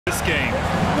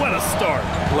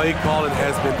play calling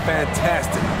has been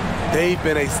fantastic. They've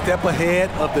been a step ahead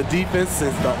of the defense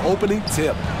since the opening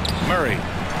tip. Murray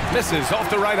misses off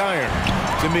the right iron.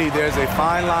 To me, there's a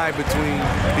fine line between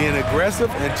being aggressive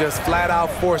and just flat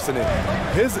out forcing it.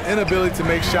 His inability to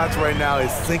make shots right now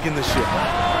is sinking the ship.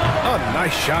 A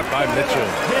nice shot by Mitchell.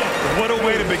 What a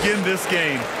way to begin this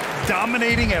game.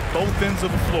 Dominating at both ends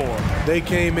of the floor. They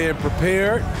came in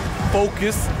prepared,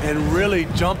 focused, and really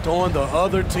jumped on the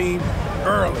other team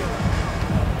early.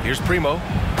 Here's Primo.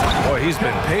 Boy, he's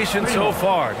been patient so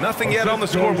far. Nothing yet on the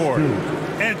scoreboard.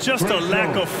 And just a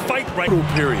lack of fight right Through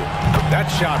period. That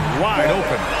shot wide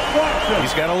open.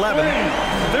 He's got 11.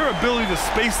 Their ability to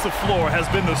space the floor has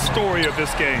been the story of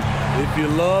this game. If you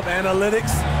love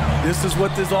analytics, this is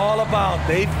what this is all about.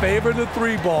 They favor the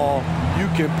three ball. You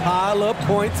can pile up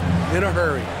points in a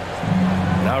hurry.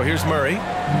 Now here's Murray.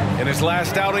 In his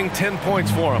last outing, 10 points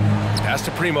for him. Pass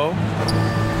to Primo.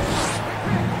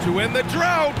 To win the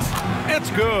drought.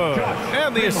 It's good.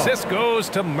 And the assist goes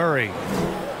to Murray.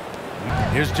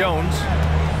 Here's Jones.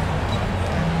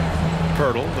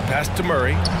 Pirtle, the pass to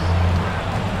Murray.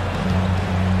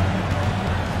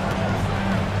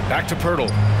 Back to Pirtle.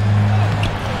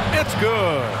 It's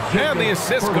good. And the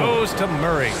assist goes to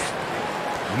Murray.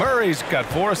 Murray's got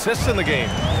 4 assists in the game.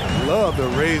 Love the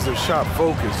razor-sharp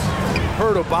focus.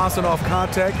 Pirtle bouncing off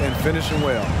contact and finishing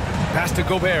well. Pass to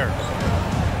Gobert.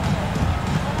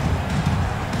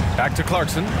 Back to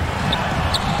Clarkson.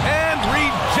 And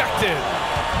rejected.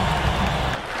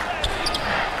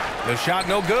 The shot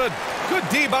no good. Good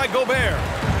D by Gobert.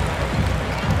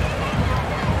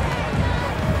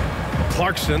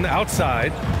 Clarkson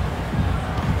outside.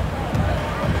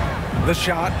 The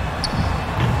shot.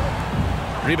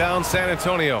 Rebound San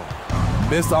Antonio.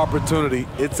 Missed opportunity.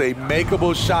 It's a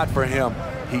makeable shot for him.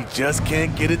 He just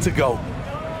can't get it to go.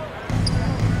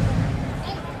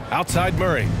 Outside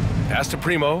Murray. Pass to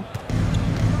Primo.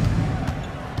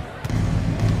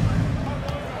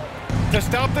 To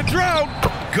stop the drought.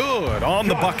 Good on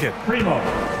the bucket. Primo.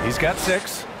 He's got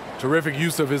 6. Terrific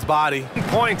use of his body.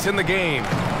 Points in the game.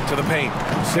 To the paint.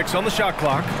 6 on the shot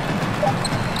clock.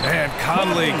 And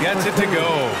Conley gets it to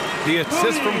go. The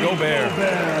assist from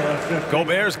Gobert.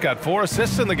 Gobert's got 4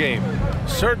 assists in the game.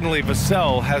 Certainly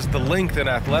Vassell has the length and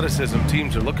athleticism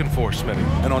teams are looking for, Smitty.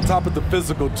 And on top of the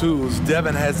physical tools,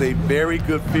 Devin has a very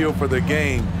good feel for the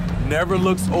game. Never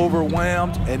looks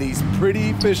overwhelmed, and he's pretty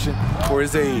efficient for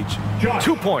his age.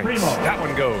 2 points. That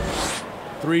one goes.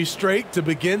 3 straight to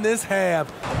begin this half.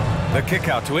 The kick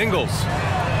out to Ingles.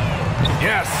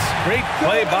 Yes, great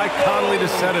play by Conley to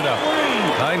set it up.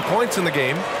 9 points in the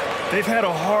game. They've had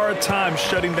a hard time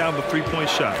shutting down the three-point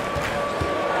shot.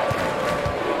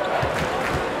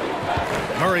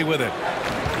 Murray with it.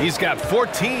 He's got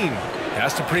 14.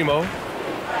 Pass to Primo.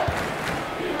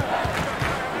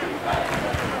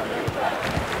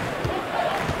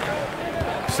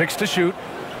 Six to shoot.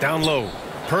 Down low.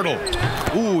 Pirtle.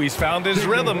 Ooh, he's found his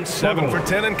rhythm. 7 for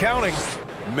 10 and counting.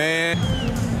 Man.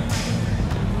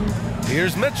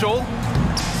 Here's Mitchell.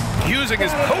 Using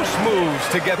his post moves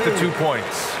to get the 2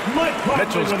 points.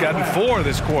 Mitchell's gotten 4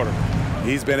 this quarter.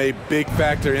 He's been a big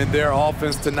factor in their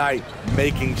offense tonight,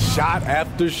 making shot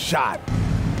after shot.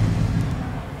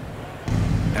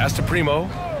 Pass to Primo.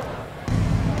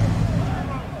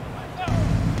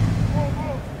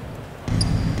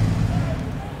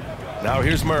 Now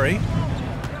here's Murray.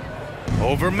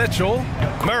 Over Mitchell.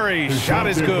 Murray's shot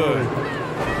is good.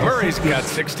 Murray's got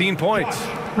 16 points.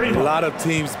 A lot of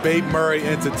teams bait Murray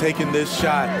into taking this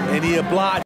shot, and he obliged.